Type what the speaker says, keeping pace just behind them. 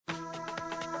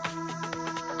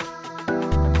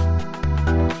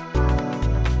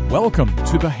Welcome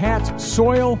to the Hat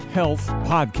Soil Health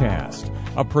Podcast,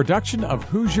 a production of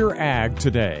Hoosier Ag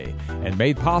Today, and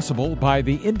made possible by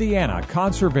the Indiana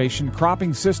Conservation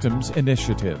Cropping Systems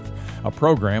Initiative, a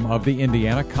program of the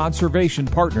Indiana Conservation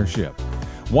Partnership.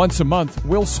 Once a month,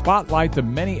 we'll spotlight the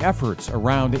many efforts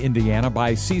around Indiana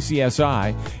by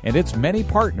CCSI and its many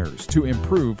partners to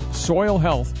improve soil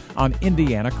health on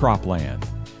Indiana cropland.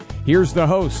 Here's the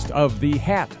host of the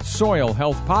Hat Soil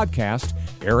Health Podcast,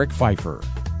 Eric Pfeiffer.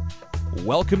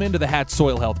 Welcome into the Hat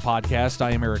Soil Health Podcast.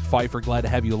 I am Eric Pfeiffer. Glad to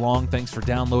have you along. Thanks for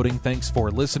downloading. Thanks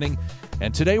for listening.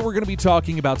 And today we're going to be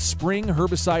talking about spring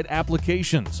herbicide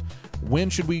applications. When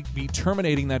should we be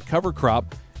terminating that cover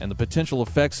crop and the potential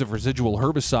effects of residual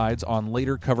herbicides on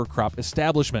later cover crop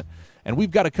establishment? And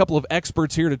we've got a couple of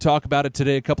experts here to talk about it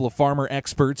today, a couple of farmer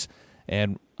experts.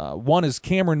 And one is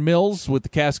Cameron Mills with the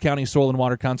Cass County Soil and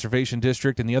Water Conservation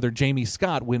District, and the other Jamie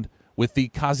Scott with the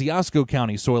Kosciuszko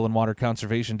County Soil and Water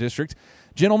Conservation District.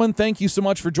 Gentlemen, thank you so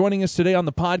much for joining us today on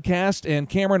the podcast. And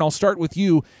Cameron, I'll start with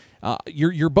you.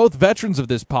 You're both veterans of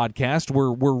this podcast.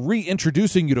 We're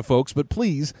reintroducing you to folks, but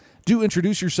please do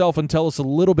introduce yourself and tell us a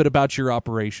little bit about your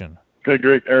operation. Okay,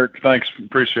 great, Eric. Thanks.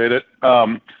 Appreciate it.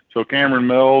 So Cameron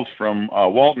Mills from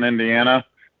Walton, Indiana.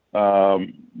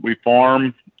 We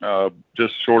farm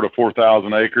just short of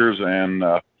 4,000 acres, and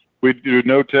we do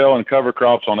no-till and cover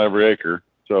crops on every acre.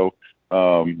 So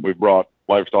we brought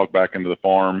livestock back into the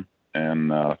farm, and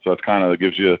so it kind of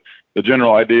gives you the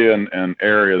general idea and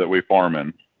area that we farm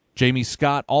in. Jamie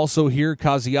Scott also here,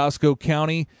 Kosciuszko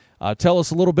County. Tell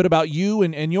us a little bit about you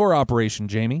and your operation,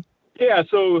 Jamie. Yeah,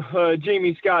 so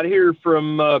Jamie Scott here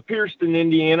from Pierceton,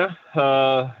 Indiana,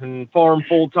 and farm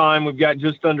full-time. We've got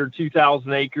just under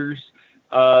 2,000 acres.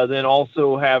 Then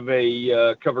also have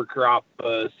a cover crop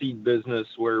seed business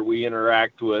where we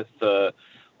interact with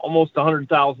almost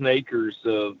 100,000 acres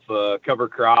of cover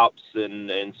crops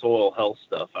and soil health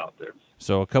stuff out there.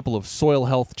 So a couple of soil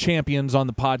health champions on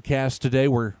the podcast today.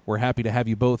 We're happy to have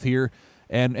you both here.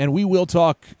 And we will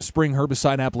talk spring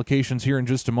herbicide applications here in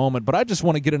just a moment, but I just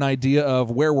want to get an idea of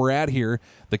where we're at here.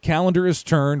 The calendar is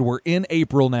turned. We're in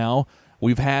April now.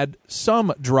 We've had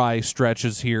some dry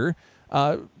stretches here.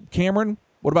 Cameron,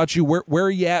 what about you? Where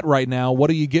are you at right now? What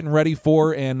are you getting ready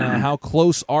for, and how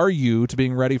close are you to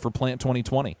being ready for Plant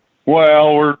 2020?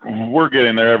 Well, we're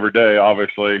getting there every day.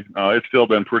 Obviously, it's still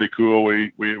been pretty cool.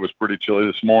 It was pretty chilly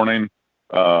this morning.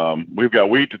 We've got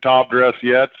wheat to top dress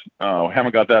yet.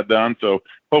 Haven't got that done, so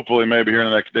hopefully maybe here in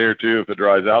the next day or two if it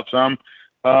dries out some.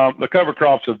 The cover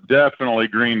crops have definitely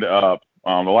greened up.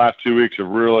 The last 2 weeks have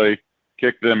really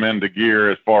kicked them into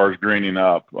gear as far as greening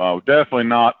up. Definitely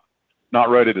not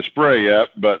ready to spray yet,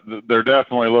 but they're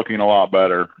definitely looking a lot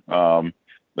better.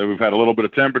 We've had a little bit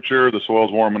of temperature. The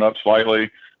soil's warming up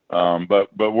slightly, but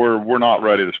we're not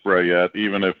ready to spray yet.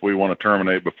 Even if we want to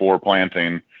terminate before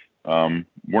planting,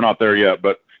 we're not there yet.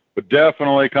 But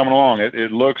definitely coming along.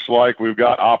 It looks like we've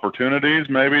got opportunities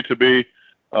maybe to be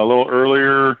a little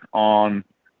earlier on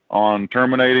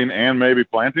terminating and maybe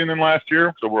planting than last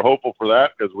year. So we're hopeful for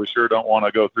that because we sure don't want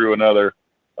to go through another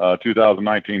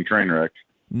 2019 train wreck.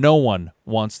 No one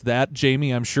wants that.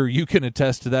 Jamie, I'm sure you can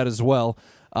attest to that as well.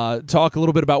 Talk a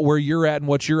little bit about where you're at and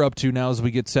what you're up to now as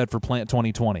we get set for Plant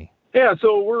 2020. Yeah,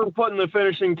 so we're putting the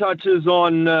finishing touches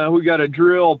on, we got a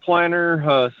drill,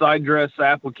 planter, side dress,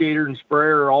 applicator, and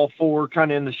sprayer, all four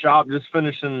kind of in the shop, just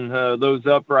finishing those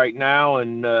up right now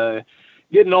and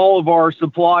getting all of our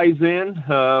supplies in.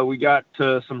 We got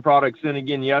some products in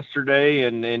again yesterday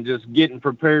and just getting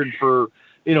prepared for,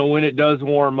 when it does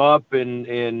warm up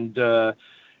and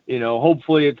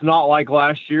hopefully it's not like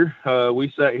last year.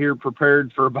 We sat here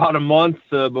prepared for about a month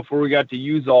before we got to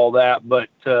use all that. But,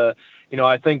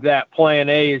 I think that plan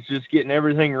A is just getting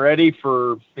everything ready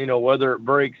for, whether it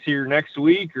breaks here next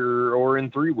week or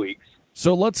in 3 weeks.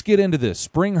 So let's get into this.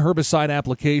 Spring herbicide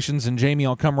applications. And Jamie,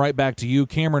 I'll come right back to you.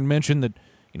 Cameron mentioned that,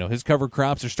 his cover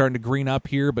crops are starting to green up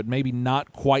here, but maybe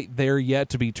not quite there yet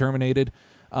to be terminated.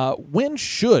 When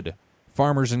should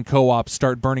farmers and co-ops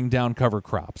start burning down cover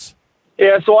crops?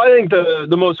 Yeah, so I think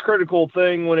the most critical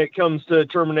thing when it comes to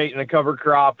terminating a cover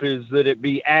crop is that it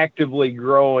be actively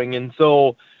growing. And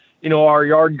so, our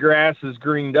yard grass is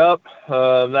greened up.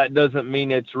 That doesn't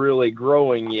mean it's really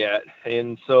growing yet.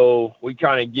 And so we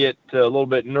kind of get a little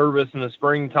bit nervous in the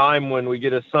springtime when we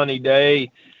get a sunny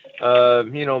day,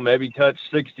 maybe touch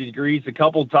 60 degrees a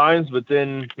couple times. But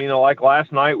then, like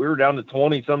last night, we were down to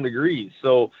 20-some degrees.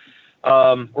 So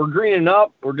we're greening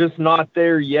up. We're just not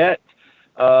there yet.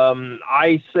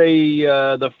 I say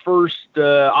the first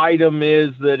item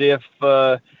is that if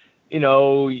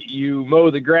you mow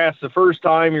the grass the first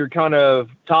time, you're kind of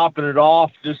topping it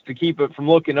off just to keep it from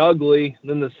looking ugly.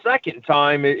 Then the second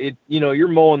time, you're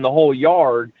mowing the whole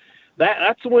yard.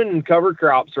 That's when cover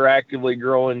crops are actively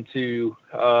growing too,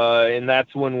 and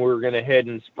that's when we're going to head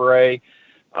and spray.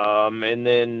 And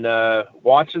then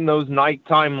watching those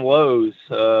nighttime lows,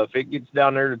 if it gets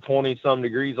down there to 20-some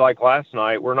degrees like last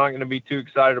night, we're not going to be too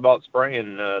excited about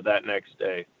spraying that next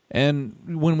day.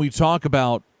 And when we talk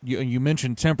about, you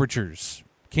mentioned temperatures,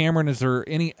 Cameron, is there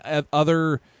any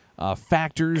other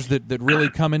factors that really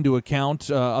come into account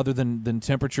other than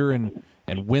temperature and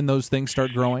when those things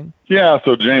start growing? Yeah,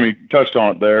 so Jamie touched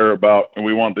on it there about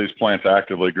we want these plants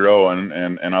actively growing,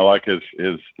 and I like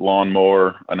his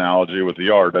lawnmower analogy with the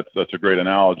yard. That's a great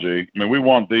analogy. I mean, we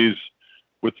want these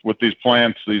with these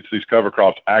plants, these cover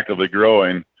crops actively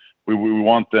growing. We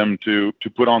want them to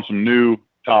put on some new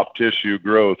top tissue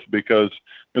growth, because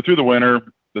through the winter,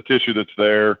 the tissue that's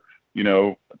there,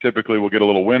 typically we'll get a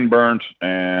little wind burnt,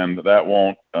 and that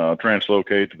won't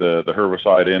translocate the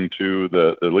herbicide into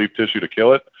the leaf tissue to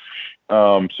kill it.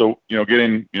 So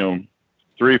getting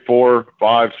 3, 4,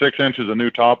 5, 6 inches of new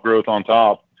top growth on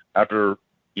top after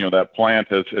that plant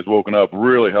has woken up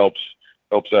really helps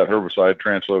that herbicide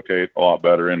translocate a lot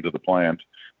better into the plant.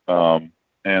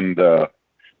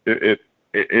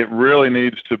 It really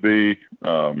needs to be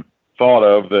thought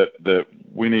of that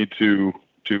we need to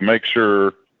make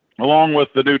sure, along with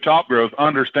the new top growth,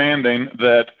 understanding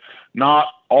that not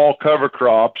all cover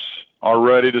crops are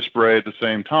ready to spray at the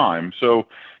same time. So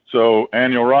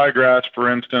annual ryegrass,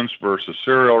 for instance, versus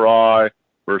cereal rye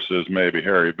versus maybe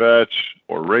hairy vetch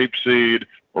or rapeseed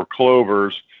or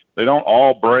clovers, they don't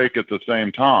all break at the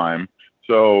same time.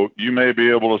 So you may be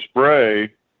able to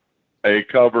spray a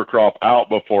cover crop out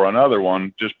before another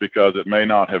one just because it may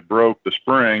not have broke the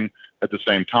spring at the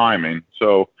same timing.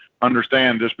 So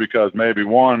understand, just because maybe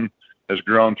one has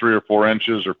grown 3 or 4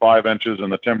 inches or 5 inches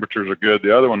and the temperatures are good,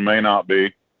 the other one may not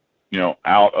be,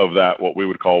 out of that, what we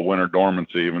would call winter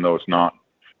dormancy, even though it's not.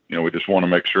 We just want to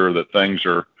make sure that things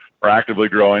are actively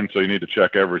growing, so you need to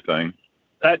check everything.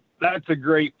 That's a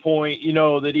great point,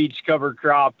 that each cover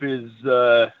crop is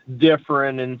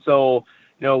different. And so,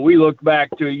 we look back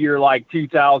to a year like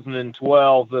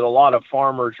 2012 that a lot of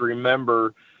farmers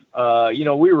remember.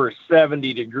 We were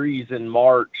 70 degrees in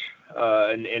March,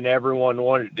 and everyone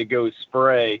wanted to go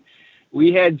spray.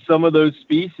 We had some of those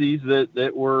species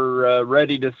that were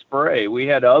ready to spray. We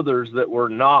had others that were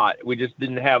not. We just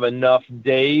didn't have enough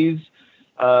days,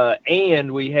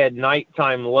 and we had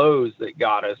nighttime lows that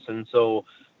got us. And so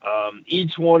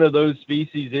each one of those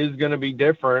species is going to be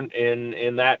different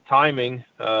in that timing.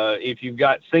 If you've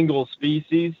got single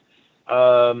species,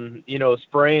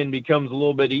 spraying becomes a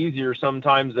little bit easier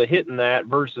sometimes of hitting that,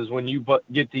 versus when you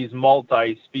get these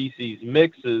multi-species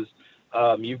mixes,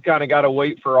 you've kind of got to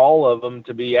wait for all of them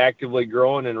to be actively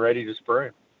growing and ready to spray.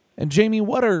 And Jamie,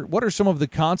 what are some of the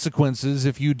consequences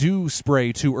if you do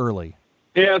spray too early?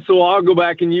 Yeah, so I'll go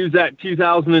back and use that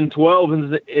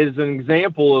 2012 as an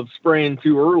example of spraying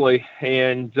too early.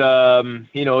 And,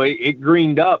 it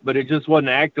greened up, but it just wasn't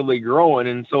actively growing.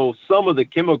 And so some of the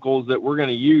chemicals that we're going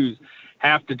to use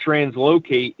have to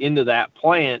translocate into that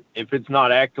plant. If it's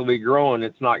not actively growing,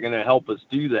 it's not going to help us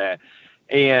do that.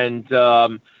 And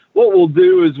what we'll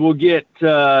do is we'll get,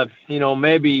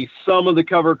 maybe some of the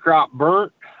cover crop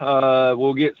burnt.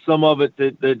 We'll get some of it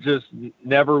that just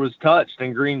never was touched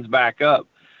and greens back up.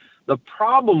 The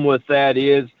problem with that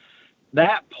is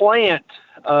that plant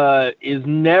is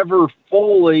never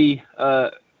fully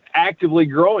actively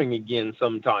growing again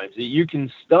sometimes. You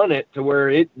can stun it to where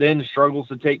it then struggles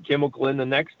to take chemical in the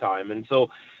next time. And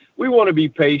so we want to be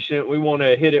patient. We want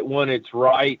to hit it when it's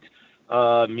right.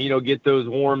 Get those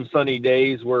warm, sunny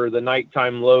days where the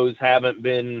nighttime lows haven't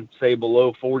been, say,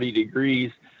 below 40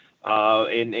 degrees.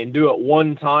 And do it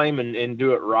one time and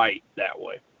do it right that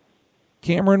way.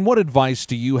 Cameron, what advice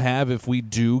do you have if we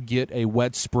do get a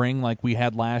wet spring like we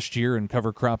had last year and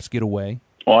cover crops get away?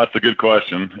 Well, that's a good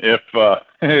question. If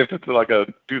it's like a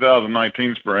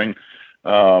 2019 spring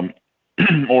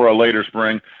or a later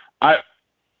spring,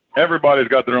 everybody's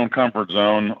got their own comfort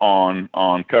zone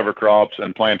on cover crops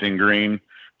and planting green.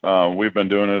 We've been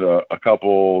doing it a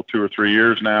couple, 2 or 3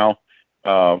 years now.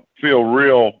 Feel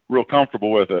real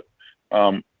comfortable with it.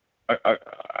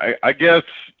 I guess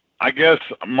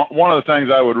one of the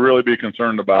things I would really be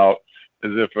concerned about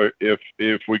is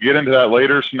if we get into that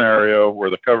later scenario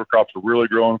where the cover crops are really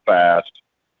growing fast,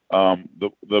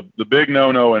 the big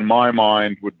no-no in my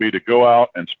mind would be to go out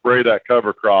and spray that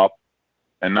cover crop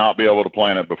and not be able to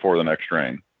plant it before the next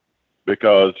rain.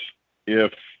 Because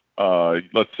if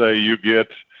let's say you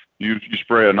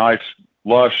spray a nice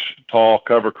lush, tall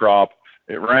cover crop.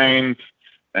 It rains,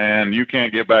 and you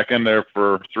can't get back in there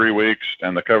for 3 weeks,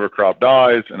 and the cover crop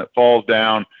dies and it falls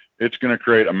down. It's going to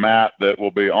create a mat that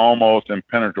will be almost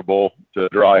impenetrable to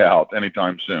dry out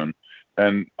anytime soon.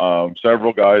 And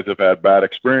several guys have had bad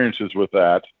experiences with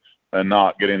that and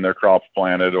not getting their crops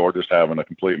planted or just having a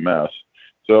complete mess.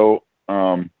 So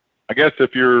I guess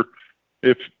if you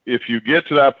get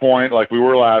to that point like we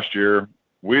were last year,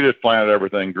 we just planted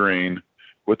everything green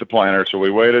with the planter. So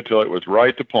we waited till it was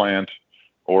right to plant,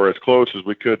 or as close as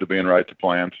we could to being right to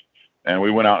plant. And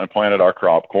we went out and planted our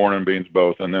crop, corn and beans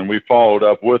both. And then we followed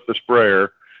up with the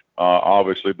sprayer,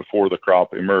 obviously before the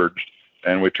crop emerged.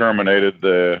 And we terminated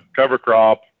the cover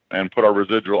crop and put our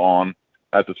residual on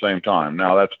at the same time.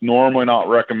 Now, that's normally not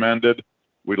recommended.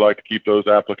 We'd like to keep those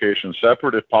applications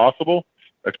separate if possible,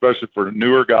 especially for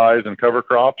newer guys and cover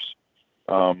crops.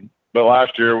 But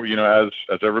last year, as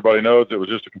everybody knows, it was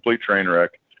just a complete train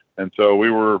wreck. And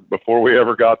so before we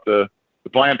ever got the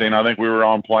planting, I think we were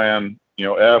on plan,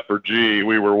 F or G.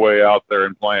 We were way out there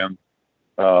in plan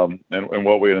and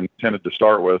what we had intended to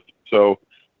start with. So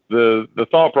the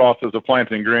thought process of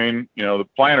planting green, the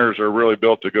planters are really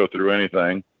built to go through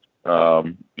anything.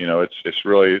 It's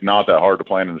really not that hard to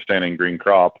plant in the standing green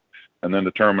crop and then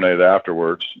to terminate it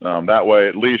afterwards. That way,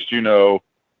 at least you know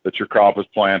that your crop is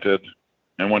planted.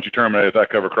 And once you terminate, if that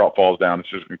cover crop falls down, it's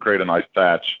just going to create a nice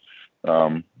thatch.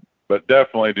 But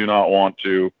definitely do not want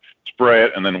to spray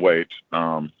it and then wait.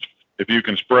 If you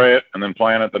can spray it and then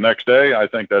plant it the next day, I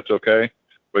think that's okay.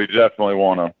 But you definitely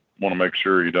want to make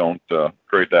sure you don't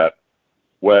create that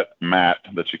wet mat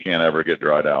that you can't ever get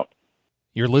dried out.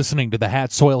 You're listening to the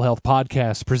Hat Soil Health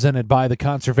Podcast presented by the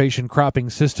Conservation Cropping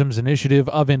Systems Initiative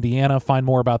of Indiana. Find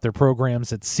more about their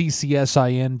programs at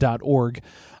ccsin.org.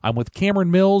 I'm with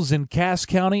Cameron Mills in Cass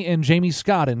County and Jamie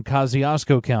Scott in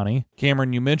Kosciuszko County.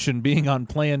 Cameron, you mentioned being on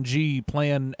Plan G,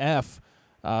 Plan F.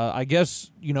 I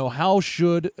guess,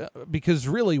 because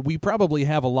really we probably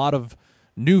have a lot of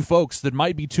new folks that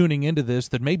might be tuning into this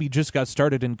that maybe just got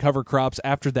started in cover crops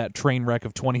after that train wreck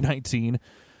of 2019.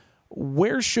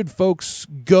 Where should folks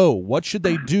go? What should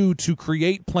they do to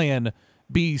create Plan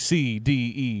B, C, D,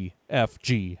 E, F,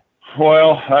 G?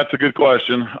 Well, that's a good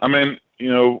question. I mean,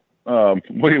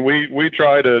 we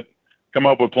try to come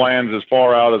up with plans as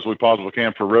far out as we possibly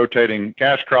can for rotating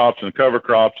cash crops and cover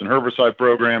crops and herbicide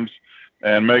programs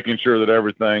and making sure that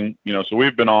everything, so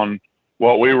we've been on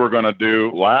what we were going to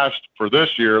do last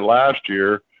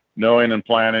year, knowing and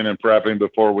planning and prepping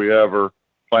before we ever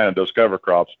planted those cover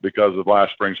crops because of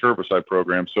last spring's herbicide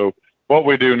program. So what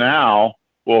we do now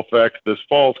will affect this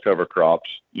fall's cover crops,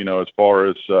 as far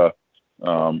as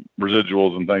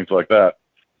residuals and things like that.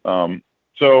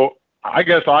 So I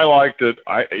guess I like to,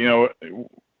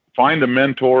 find a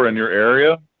mentor in your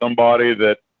area, somebody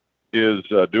that is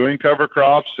doing cover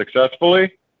crops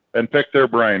successfully, and pick their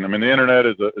brain. I mean, the internet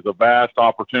is a vast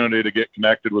opportunity to get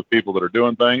connected with people that are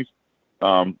doing things.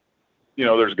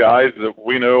 There's guys that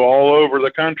we know all over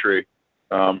the country,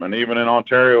 and even in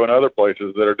Ontario and other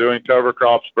places that are doing cover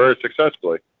crops very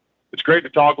successfully. It's great to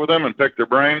talk with them and pick their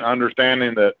brain,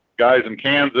 understanding that guys in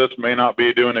Kansas may not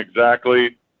be doing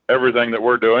exactly everything that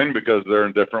we're doing because they're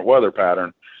in different weather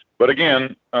pattern. But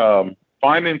again,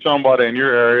 finding somebody in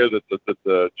your area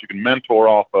that you can mentor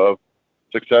off of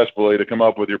successfully to come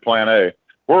up with your Plan A.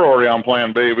 We're already on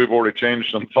Plan B. We've already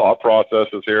changed some thought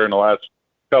processes here in the last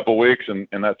couple of weeks, and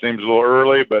that seems a little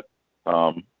early, but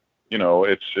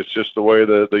it's just the way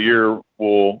the year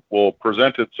will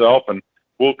present itself, and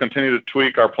we'll continue to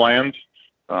tweak our plans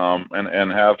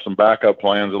and have some backup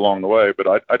plans along the way.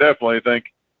 But I definitely think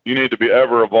you need to be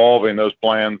ever evolving those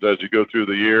plans as you go through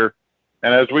the year.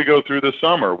 And as we go through the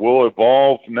summer, we'll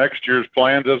evolve next year's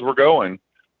plans as we're going,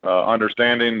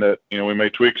 understanding that, we may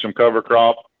tweak some cover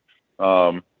crop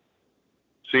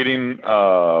seeding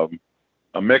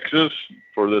mixes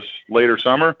for this later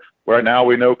summer. Right now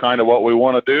we know kind of what we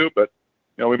want to do, but,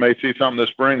 we may see something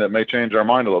this spring that may change our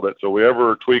mind a little bit. So we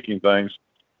ever are tweaking things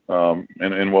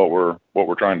in what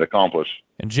we're trying to accomplish.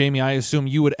 And Jamie, I assume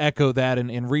you would echo that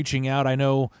in reaching out. I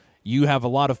know you have a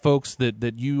lot of folks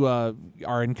that you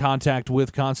are in contact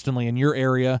with constantly in your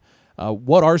area.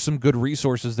 What are some good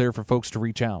resources there for folks to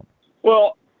reach out?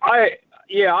 Well, I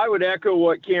would echo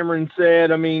what Cameron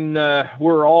said. I mean,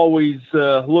 we're always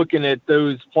looking at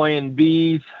those Plan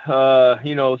Bs.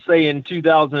 Say in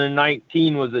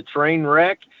 2019 was a train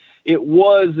wreck. It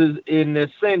was in the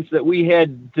sense that we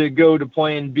had to go to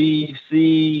Plan B,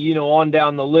 C, on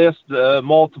down the list,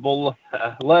 multiple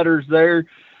letters there.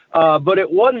 But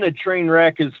it wasn't a train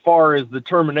wreck as far as the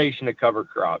termination of cover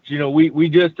crops. We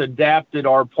just adapted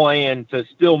our plan to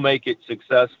still make it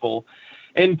successful.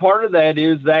 And part of that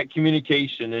is that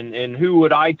communication. And who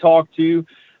would I talk to?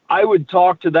 I would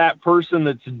talk to that person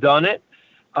that's done it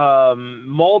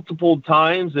multiple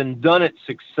times and done it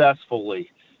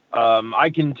successfully.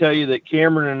 I can tell you that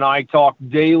Cameron and I talk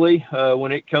daily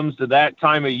when it comes to that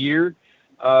time of year.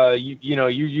 You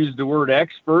use the word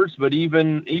experts, but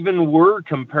even we're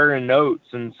comparing notes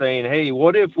and saying, hey,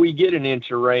 what if we get an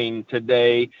inch of rain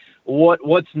today?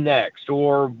 What's next?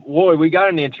 Or, boy, we got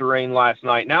an inch of rain last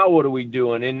night. Now what are we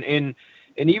doing? And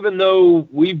even though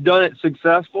we've done it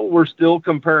successful, we're still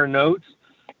comparing notes.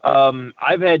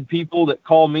 I've had people that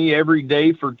call me every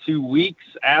day for 2 weeks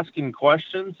asking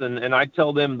questions, and I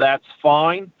tell them that's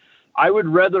fine. I would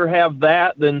rather have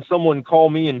that than someone call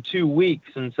me in 2 weeks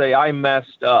and say I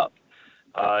messed up.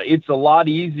 It's a lot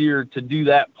easier to do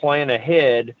that plan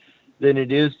ahead than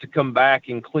it is to come back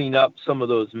and clean up some of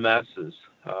those messes.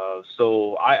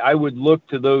 So I would look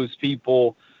to those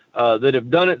people that have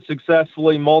done it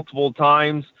successfully multiple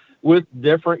times with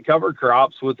different cover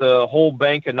crops with a whole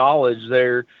bank of knowledge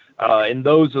there. And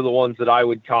those are the ones that I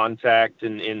would contact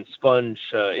and sponge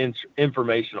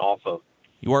information off of.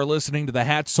 You are listening to the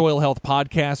Hat Soil Health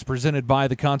Podcast presented by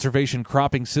the Conservation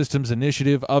Cropping Systems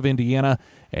Initiative of Indiana,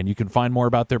 and you can find more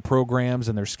about their programs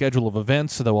and their schedule of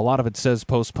events, though a lot of it says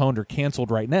postponed or canceled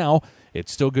right now.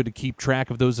 It's still good to keep track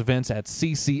of those events at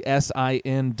ccsin.org.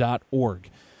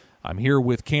 I'm here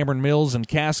with Cameron Mills in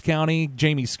Cass County,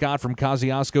 Jamie Scott from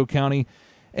Kosciuszko County,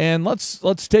 and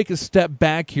let's take a step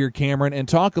back here, Cameron, and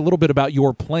talk a little bit about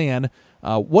your plan.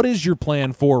 What is your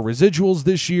plan for residuals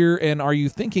this year, and are you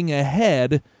thinking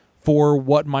ahead for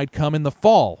what might come in the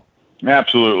fall?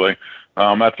 Absolutely.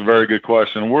 That's a very good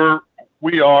question. We're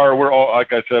all,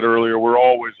 like I said earlier, we're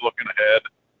always looking ahead,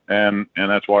 and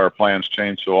that's why our plans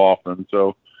change so often.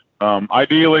 So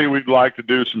ideally, we'd like to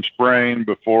do some spraying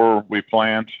before we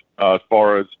plant, as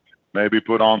far as maybe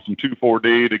put on some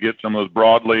 2,4-D to get some of those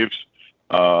broadleafs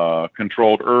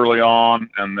controlled early on,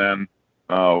 and then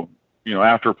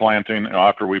after planting,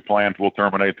 after we plant, we'll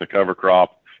terminate the cover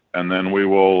crop, and then we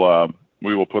will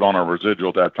put on our residual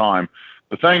at that time.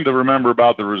 The thing to remember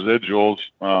about the residuals,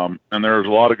 and there's a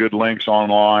lot of good links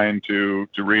online to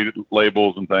read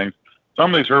labels and things.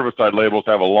 Some of these herbicide labels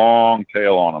have a long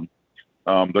tail on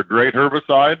them. They're great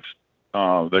herbicides.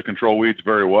 They control weeds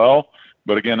very well,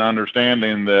 but again,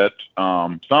 understanding that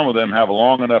some of them have a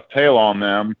long enough tail on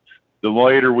them, the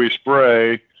later we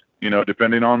spray,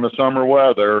 depending on the summer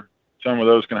weather, some of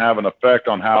those can have an effect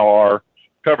on how our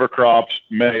cover crops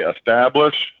may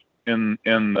establish in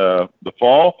the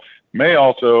fall, may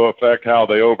also affect how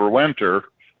they overwinter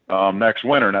next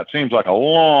winter. And that seems like a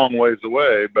long ways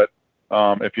away, but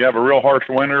if you have a real harsh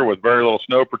winter with very little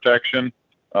snow protection,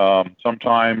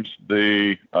 sometimes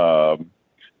the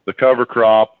cover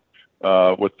crop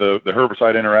with the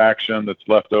herbicide interaction that's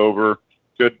left over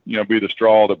could be the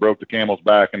straw that broke the camel's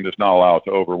back and just not allow it to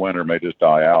overwinter, may just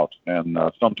die out. And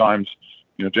sometimes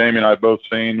Jamie and I have both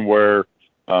seen where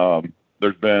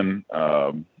there's been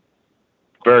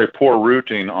very poor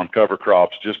rooting on cover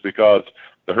crops just because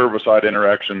the herbicide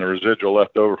interaction, the residual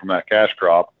left over from that cash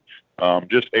crop,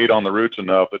 just ate on the roots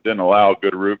enough that didn't allow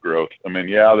good root growth. I mean,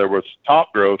 yeah, there was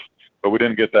top growth, but we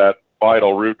didn't get that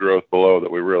vital root growth below that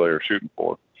we really are shooting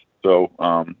for. So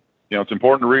it's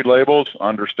important to read labels,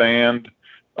 understand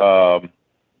how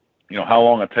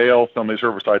long a tail some of these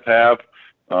herbicides have.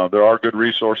 There are good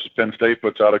resources. Penn State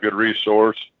puts out a good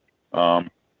resource.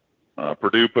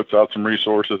 Purdue puts out some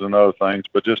resources and other things,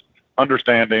 but just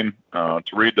understanding to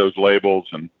read those labels,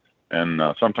 and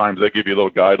sometimes they give you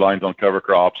little guidelines on cover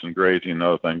crops and grazing and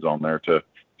other things on there to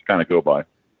kind of go by.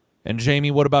 And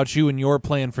Jamie, what about you and your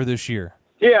plan for this year?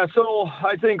 Yeah, so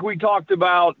I think we talked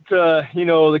about,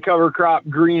 the cover crop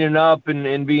greening up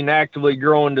and being actively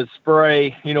growing to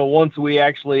spray. Once we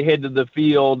actually head to the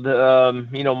field,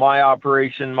 my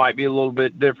operation might be a little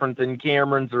bit different than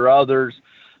Cameron's or others.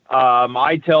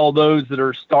 I tell those that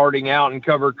are starting out in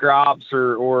cover crops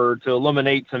or to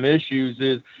eliminate some issues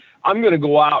is I'm going to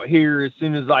go out here as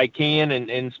soon as I can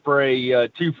and spray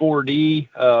 2,4-D,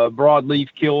 broadleaf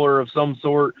killer of some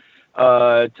sort,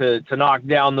 to knock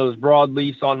down those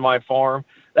broadleafs on my farm.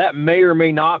 That may or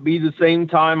may not be the same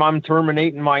time I'm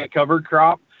terminating my cover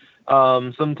crop.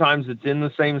 Sometimes it's in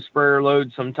the same sprayer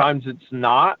load. Sometimes it's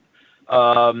not.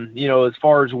 As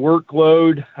far as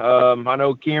workload, I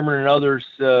know Cameron and others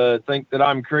think that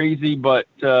I'm crazy, but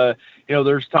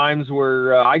there's times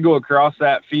where I go across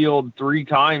that field 3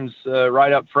 times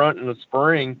right up front in the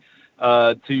spring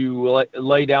to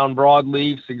lay down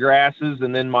broadleafs, the grasses,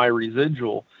 and then my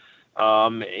residual.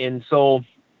 And so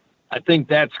I think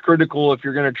that's critical if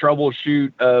you're going to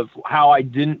troubleshoot of how I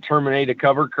didn't terminate a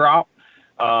cover crop.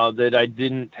 that I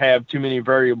didn't have too many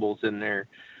variables in there.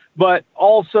 But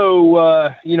also,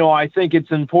 I think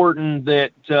it's important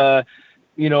that,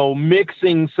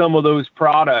 mixing some of those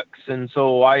products. And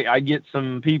so I get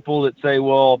some people that say,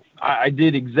 well, I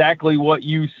did exactly what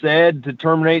you said to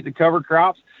terminate the cover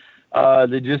crops.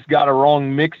 They just got a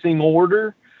wrong mixing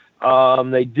order.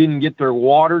 They didn't get their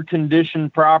water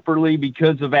conditioned properly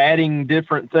because of adding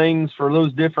different things for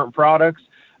those different products.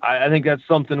 I think that's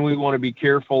something we want to be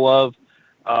careful of.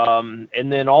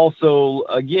 And then also,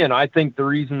 again, I think the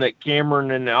reason that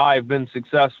Cameron and I have been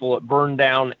successful at burn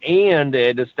down and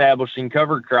at establishing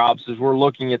cover crops is we're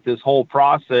looking at this whole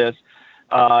process,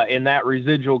 and that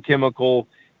residual chemical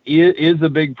is a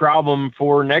big problem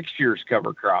for next year's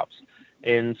cover crops.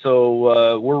 And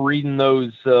so we're reading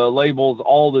those labels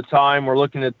all the time. We're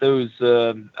looking at those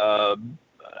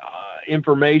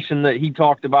information that he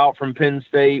talked about from Penn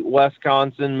State,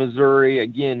 Wisconsin, Missouri,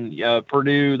 again,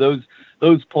 Purdue.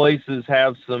 Those places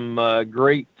have some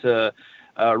great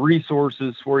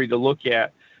resources for you to look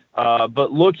at.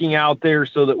 But looking out there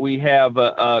so that we have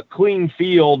a clean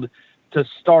field to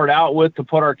start out with to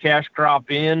put our cash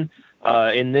crop in,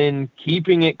 and then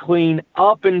keeping it clean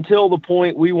up until the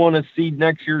point we want to seed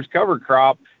next year's cover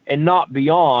crop and not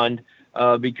beyond,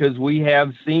 because we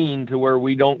have seen to where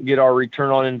we don't get our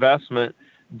return on investment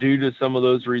due to some of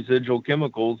those residual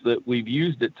chemicals that we've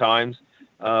used at times,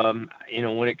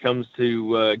 when it comes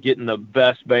to getting the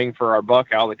best bang for our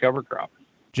buck out of the cover crop.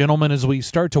 Gentlemen, as we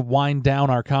start to wind down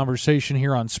our conversation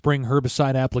here on spring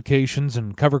herbicide applications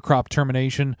and cover crop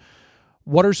termination,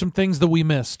 what are some things that we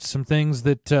missed, some things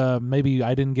that maybe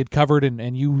I didn't get covered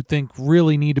and you think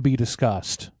really need to be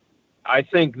discussed? I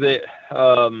think that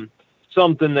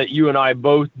something that you and I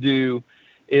both do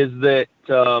is that,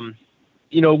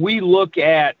 we look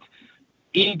at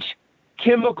each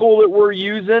chemical that we're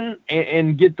using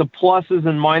and get the pluses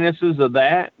and minuses of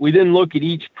that. We then look at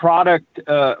each product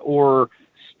or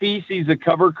species of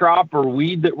cover crop or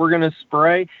weed that we're going to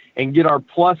spray and get our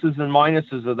pluses and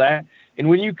minuses of that. And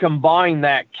when you combine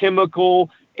that chemical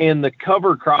and the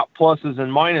cover crop pluses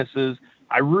and minuses,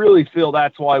 I really feel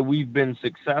that's why we've been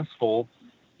successful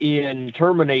in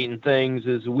terminating things,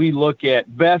 is we look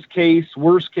at best case,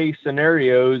 worst case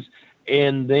scenarios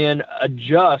and then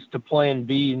adjust to plan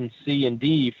B and C and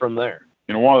D from there.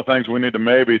 One of the things we need to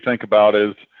maybe think about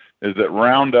is that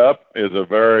Roundup is a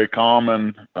very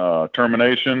common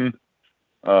termination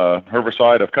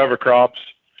herbicide of cover crops.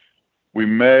 We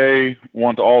may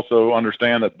want to also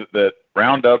understand that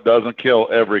Roundup doesn't kill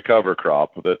every cover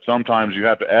crop, that sometimes you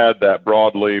have to add that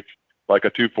broadleaf, like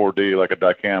a 2,4-D, like a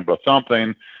dicamba,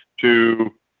 something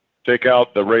to take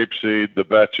out the rapeseed, the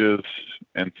vetches,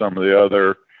 and some of the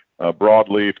other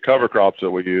broadleaf cover crops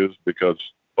that we use, because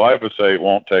glyphosate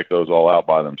won't take those all out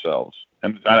by themselves.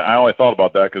 And I only thought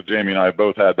about that because Jamie and I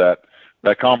both had that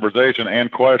conversation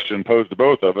and question posed to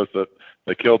both of us, that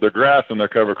they killed their grass in their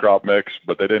cover crop mix,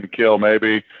 but they didn't kill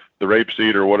maybe the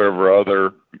rapeseed or whatever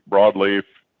other broadleaf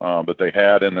that they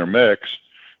had in their mix.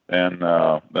 And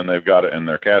then they've got it in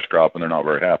their cash crop and they're not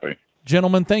very happy.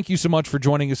 Gentlemen, thank you so much for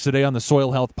joining us today on the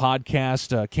Soil Health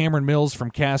Podcast. Cameron Mills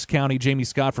from Cass County, Jamie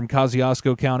Scott from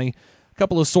Kosciuszko County, a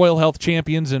couple of soil health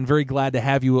champions, and very glad to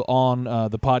have you on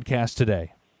the podcast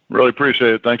today. Really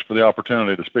appreciate it. Thanks for the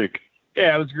opportunity to speak.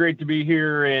 Yeah, it was great to be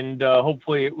here, and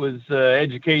hopefully it was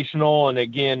educational, and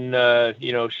again,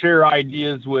 share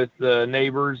ideas with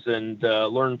neighbors and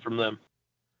learn from them.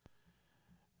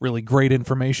 Really great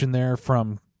information there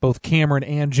from both Cameron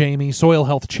and Jamie, soil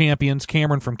health champions.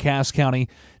 Cameron from Cass County,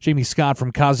 Jamie Scott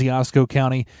from Kosciuszko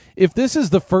County. If this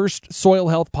is the first soil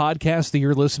health podcast that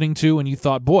you're listening to and you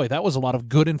thought, boy, that was a lot of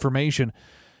good information,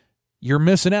 you're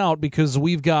missing out, because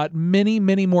we've got many,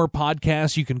 many more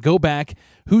podcasts. You can go back,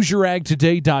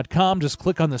 HoosierAgToday.com, just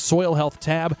click on the Soil Health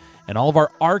tab, and all of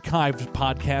our archived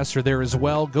podcasts are there as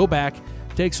well. Go back,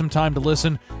 take some time to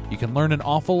listen. You can learn an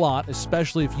awful lot,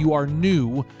 especially if you are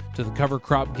new to the cover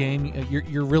crop game.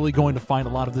 You're really going to find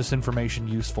a lot of this information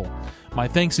useful. My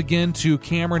thanks again to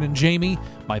Cameron and Jamie.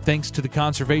 My thanks to the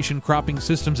Conservation Cropping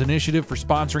Systems Initiative for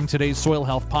sponsoring today's Soil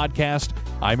Health Podcast.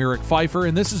 I'm Eric Pfeiffer,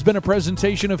 and this has been a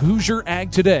presentation of Hoosier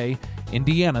Ag Today,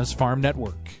 Indiana's Farm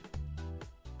Network.